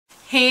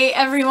Hey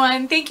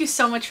everyone, thank you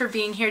so much for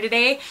being here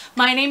today.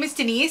 My name is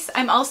Denise.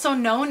 I'm also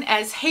known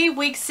as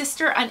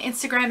heywigsister on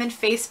Instagram and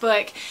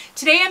Facebook.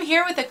 Today I'm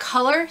here with a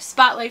color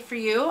spotlight for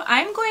you.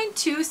 I'm going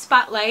to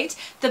spotlight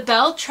the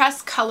Belle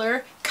Tress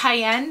color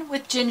Cayenne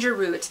with ginger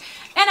root.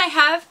 And I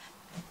have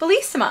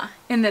Bellissima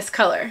in this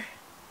color.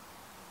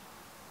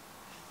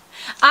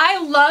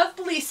 I love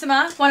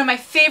Bellissima, one of my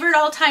favorite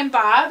all-time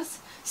bobs.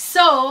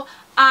 So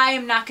I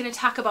am not going to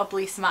talk about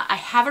Bellissima. I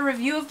have a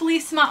review of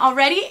Bellissima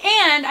already,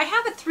 and I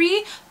have a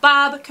 3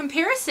 bob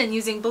comparison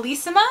using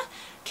Bellissima,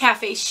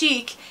 Cafe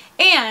Chic,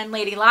 and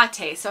Lady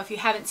Latte. So if you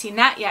haven't seen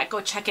that yet, go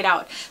check it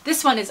out.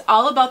 This one is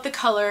all about the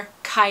color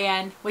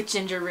Cayenne with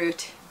ginger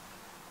root.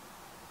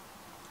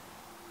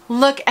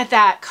 Look at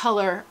that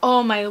color.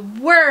 Oh my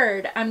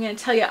word. I'm going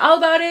to tell you all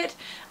about it.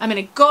 I'm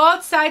going to go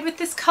outside with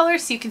this color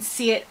so you can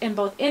see it in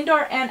both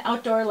indoor and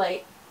outdoor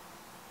light.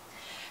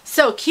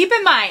 So keep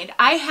in mind,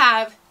 I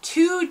have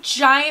 2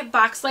 giant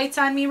box lights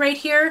on me right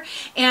here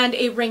and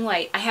a ring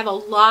light. I have a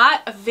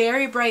lot of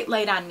very bright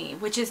light on me,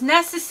 which is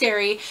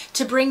necessary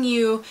to bring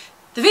you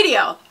the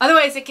video.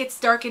 Otherwise it gets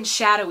dark and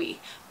shadowy.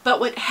 But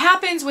what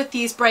happens with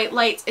these bright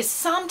lights is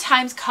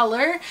sometimes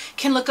color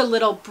can look a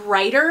little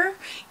brighter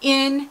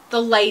in the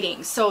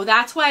lighting. So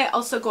that's why I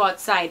also go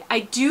outside.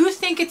 I do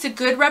think it's a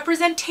good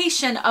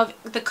representation of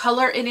the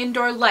color in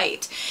indoor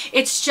light.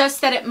 It's just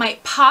that it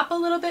might pop a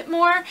little bit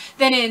more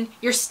than in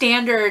your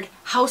standard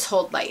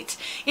household light.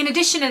 In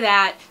addition to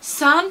that,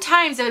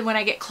 sometimes when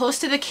I get close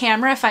to the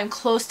camera, if I'm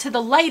close to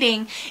the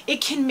lighting, it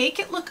can make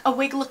it look, a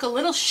wig look a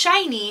little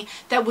shiny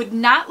that would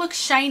not look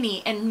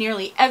shiny in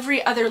nearly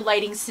every other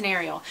lighting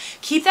scenario.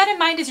 Keep that in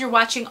mind as you're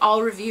watching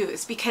all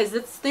reviews, because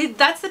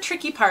that's the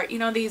tricky part. You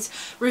know, these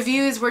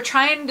reviews, we're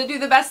trying to do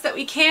the best that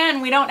we can.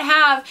 We don't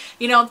have,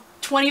 you know,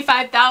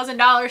 $25,000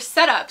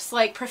 setups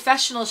like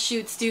professional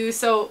shoots do,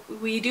 so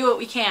we do what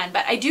we can.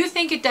 But I do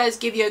think it does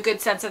give you a good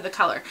sense of the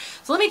color.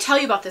 So let me tell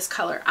you about this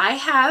color. I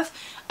have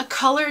a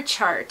color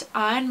chart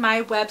on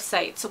my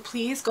website, so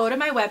please go to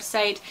my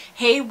website,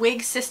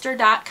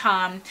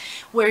 heywigsister.com,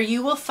 where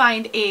you will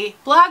find a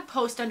blog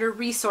post under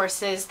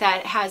resources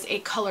that has a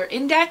color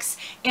index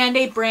and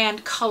a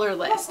brand color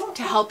list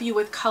to help you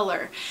with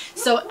color.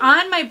 So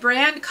on my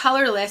brand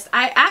color list,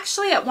 I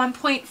actually at one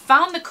point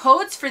found the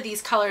codes for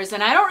these colors,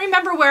 and I don't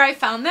remember where I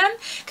found them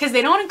because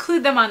they don't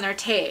include them on their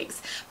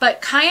tags.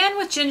 But Cayenne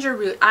with ginger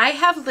root I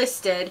have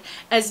listed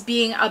as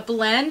being a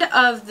blend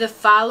of the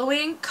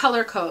following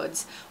color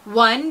codes.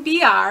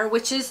 1BR,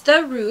 which is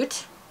the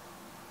root.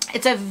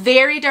 It's a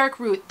very dark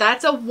root.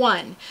 That's a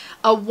 1.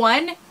 A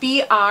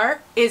 1BR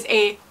is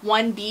a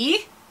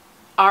 1B.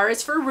 R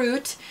is for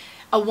root.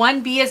 A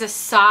 1B is a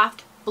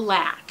soft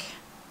black.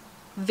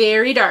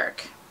 Very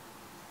dark.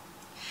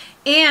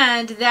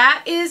 And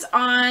that is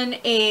on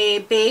a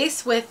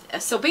base with,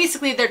 so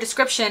basically their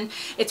description,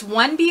 it's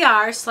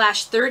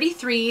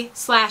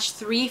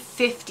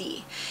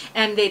 1BR/33/350.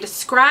 And they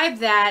describe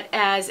that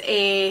as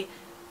a,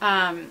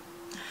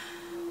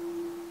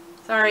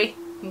 sorry,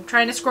 I'm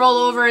trying to scroll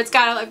over. I've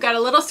got a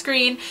little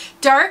screen.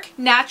 Dark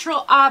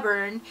natural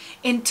auburn,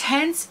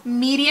 intense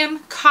medium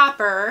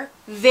copper,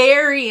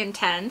 very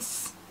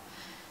intense.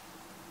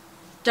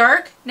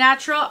 Dark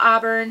natural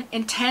auburn,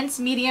 intense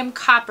medium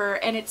copper,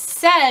 and it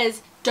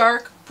says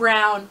dark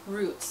brown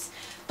roots.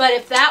 But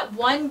if that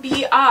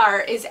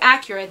 1BR is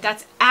accurate,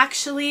 that's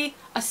actually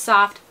a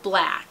soft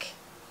black.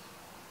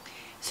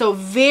 So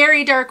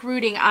very dark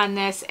rooting on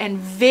this and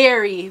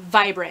very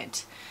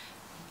vibrant.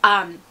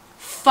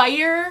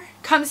 Fire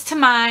comes to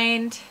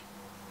mind.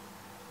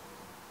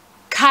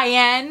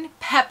 Cayenne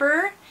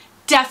pepper,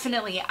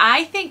 definitely.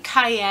 I think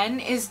cayenne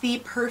is the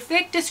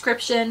perfect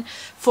description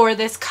for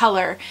this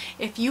color.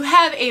 If you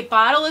have a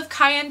bottle of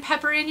cayenne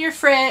pepper in your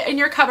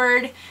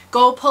cupboard,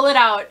 go pull it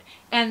out,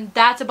 and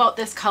that's about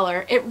this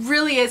color. It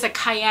really is a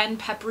cayenne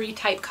peppery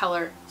type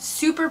color.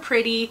 Super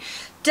pretty.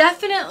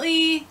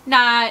 Definitely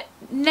not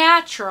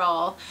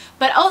natural,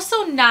 but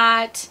also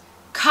not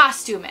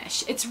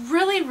costume-ish. It's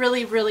really,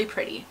 really, really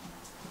pretty.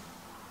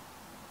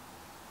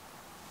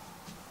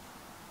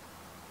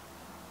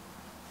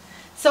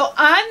 So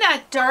on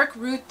that dark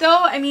root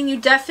though, I mean, you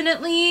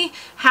definitely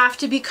have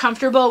to be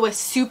comfortable with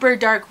super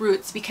dark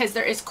roots because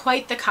there is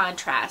quite the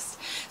contrast.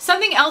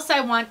 Something else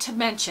I want to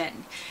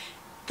mention.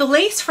 The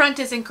lace front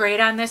isn't great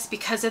on this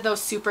because of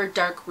those super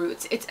dark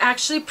roots. It's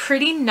actually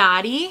pretty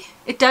knotty.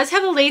 It does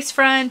have a lace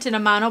front and a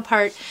mono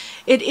part.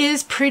 It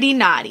is pretty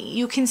knotty.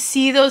 You can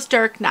see those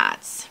dark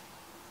knots.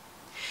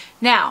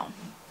 Now,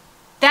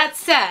 that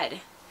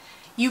said,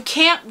 you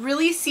can't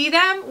really see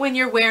them when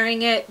you're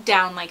wearing it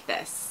down like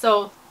this.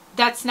 So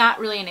that's not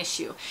really an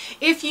issue.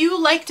 If you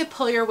like to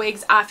pull your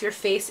wigs off your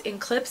face in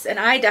clips, and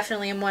I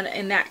definitely am one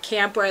in that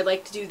camp where I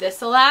like to do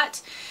this a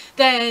lot,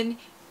 then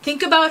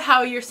think about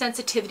how your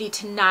sensitivity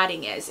to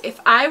knotting is. If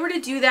I were to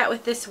do that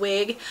with this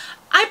wig,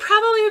 I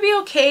probably would be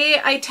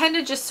okay. I tend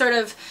to just sort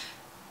of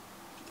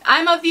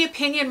I'm of the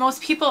opinion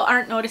most people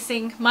aren't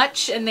noticing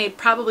much and they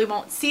probably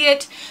won't see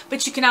it,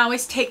 but you can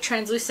always take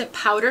translucent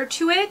powder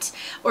to it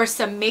or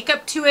some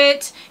makeup to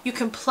it. You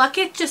can pluck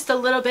it just a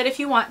little bit if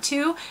you want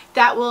to.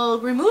 That will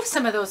remove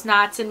some of those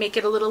knots and make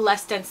it a little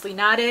less densely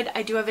knotted.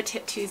 I do have a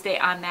Tip Tuesday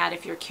on that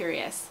if you're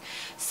curious.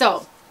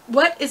 So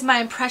what is my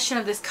impression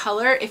of this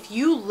color? If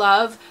you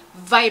love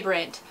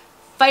vibrant,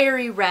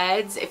 fiery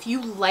reds, if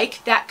you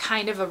like that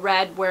kind of a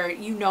red where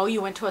you know you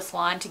went to a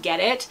salon to get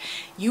it,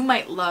 you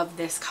might love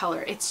this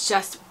color. It's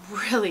just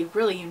really,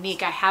 really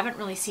unique. I haven't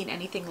really seen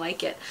anything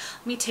like it.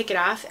 Let me take it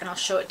off and I'll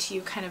show it to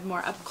you kind of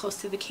more up close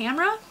to the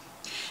camera,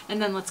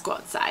 and then let's go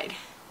outside.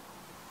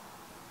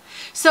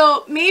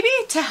 So maybe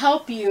to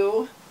help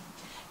you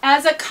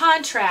as a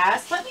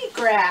contrast, let me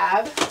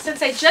grab,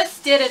 since I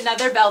just did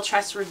another Belle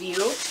Tress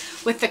review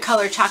with the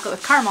color Chocolate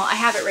with Caramel, I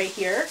have it right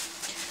here.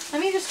 Let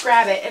me just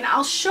grab it and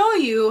I'll show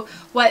you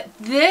what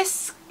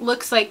this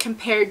looks like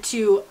compared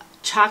to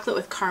Chocolate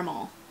with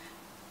Caramel.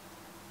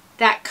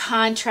 That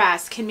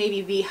contrast can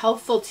maybe be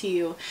helpful to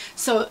you.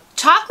 So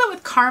Chocolate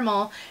with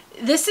Caramel,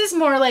 this is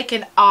more like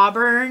an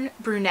auburn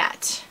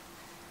brunette.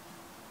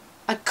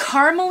 A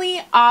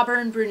caramely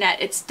auburn brunette.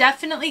 It's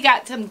definitely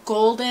got some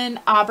golden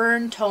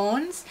auburn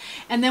tones.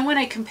 And then when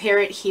I compare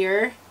it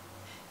here,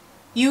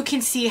 you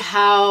can see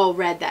how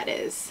red that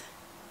is.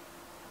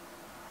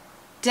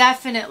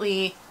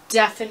 Definitely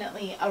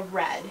a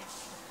red.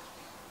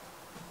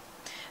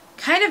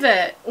 Kind of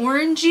a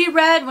orangey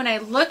red. When I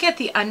look at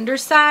the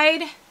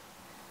underside,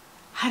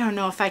 I don't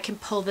know if I can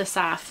pull this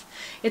off.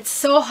 It's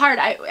so hard.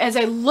 As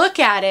I look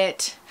at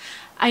it,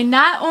 I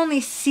not only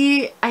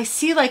see, I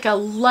see like a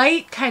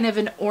light kind of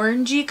an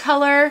orangey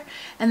color,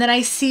 and then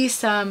I see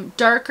some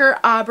darker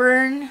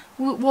auburn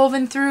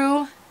woven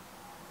through.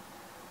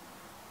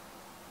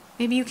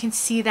 Maybe you can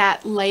see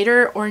that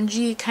lighter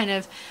orangey kind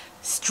of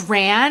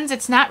strands.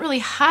 It's not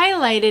really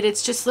highlighted,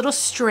 it's just little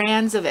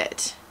strands of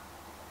it.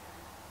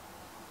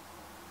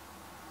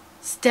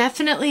 It's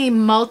definitely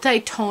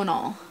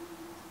multi-tonal.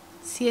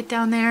 See it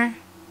down there?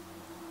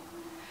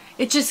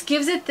 It just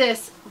gives it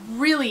this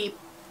really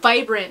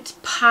vibrant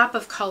pop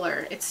of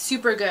color. It's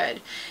super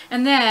good.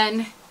 And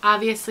then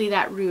obviously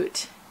that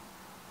root,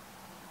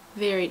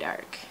 very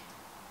dark.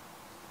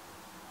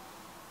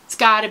 It's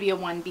got to be a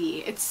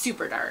 1B. It's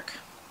super dark.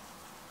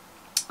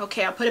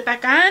 Okay, I'll put it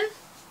back on.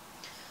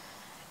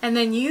 And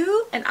then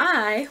you and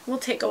I will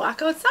take a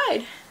walk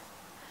outside.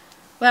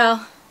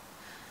 Well,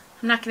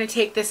 I'm not going to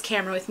take this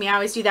camera with me. I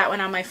always do that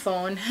one on my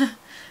phone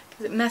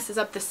because it messes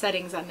up the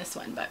settings on this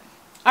one. But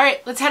all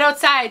right, let's head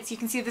outside so you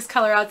can see this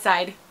color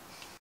outside.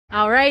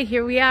 All right,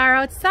 here we are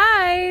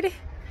outside.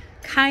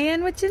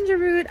 Cayenne with ginger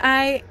root.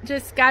 I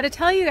just got to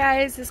tell you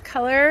guys, this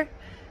color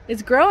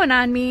is growing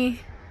on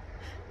me.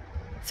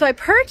 So I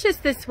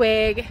purchased this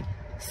wig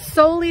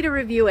solely to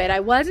review it. I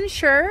wasn't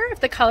sure if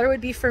the color would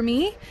be for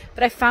me,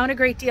 but I found a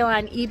great deal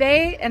on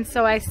eBay, and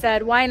so I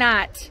said, why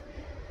not?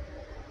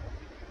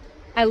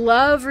 I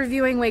love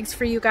reviewing wigs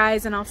for you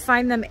guys, and I'll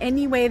find them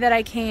any way that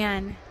I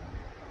can.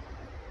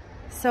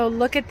 So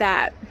look at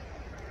that.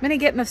 I'm gonna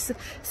get in the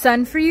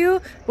sun for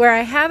you, where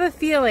I have a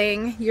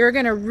feeling you're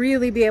gonna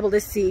really be able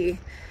to see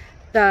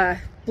the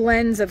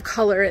blends of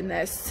color in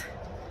this.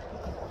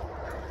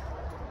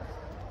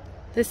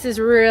 This is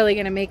really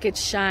gonna make it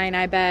shine,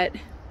 I bet.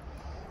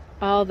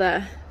 All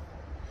the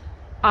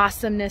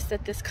awesomeness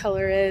that this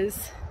color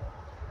is.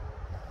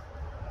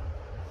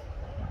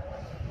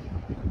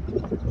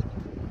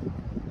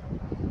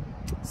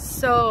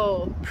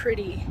 So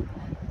pretty.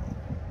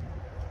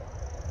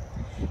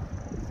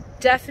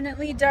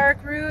 Definitely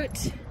dark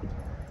root.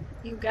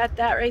 You got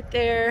that right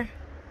there.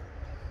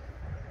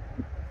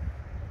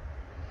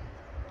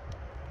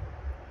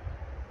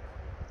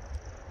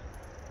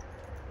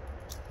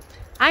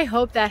 I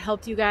hope that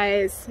helped you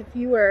guys. If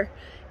you were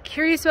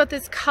curious about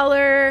this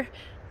color,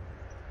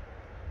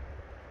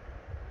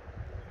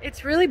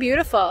 it's really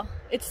beautiful.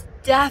 It's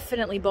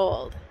definitely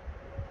bold,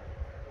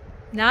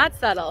 not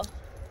subtle.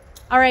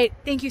 All right,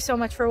 thank you so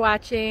much for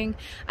watching.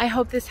 I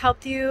hope this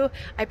helped you.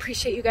 I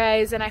appreciate you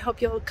guys, and I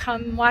hope you'll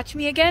come watch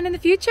me again in the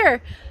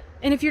future.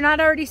 And if you're not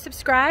already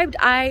subscribed,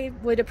 I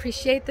would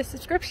appreciate the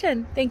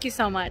subscription. Thank you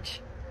so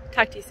much.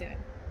 Talk to you soon.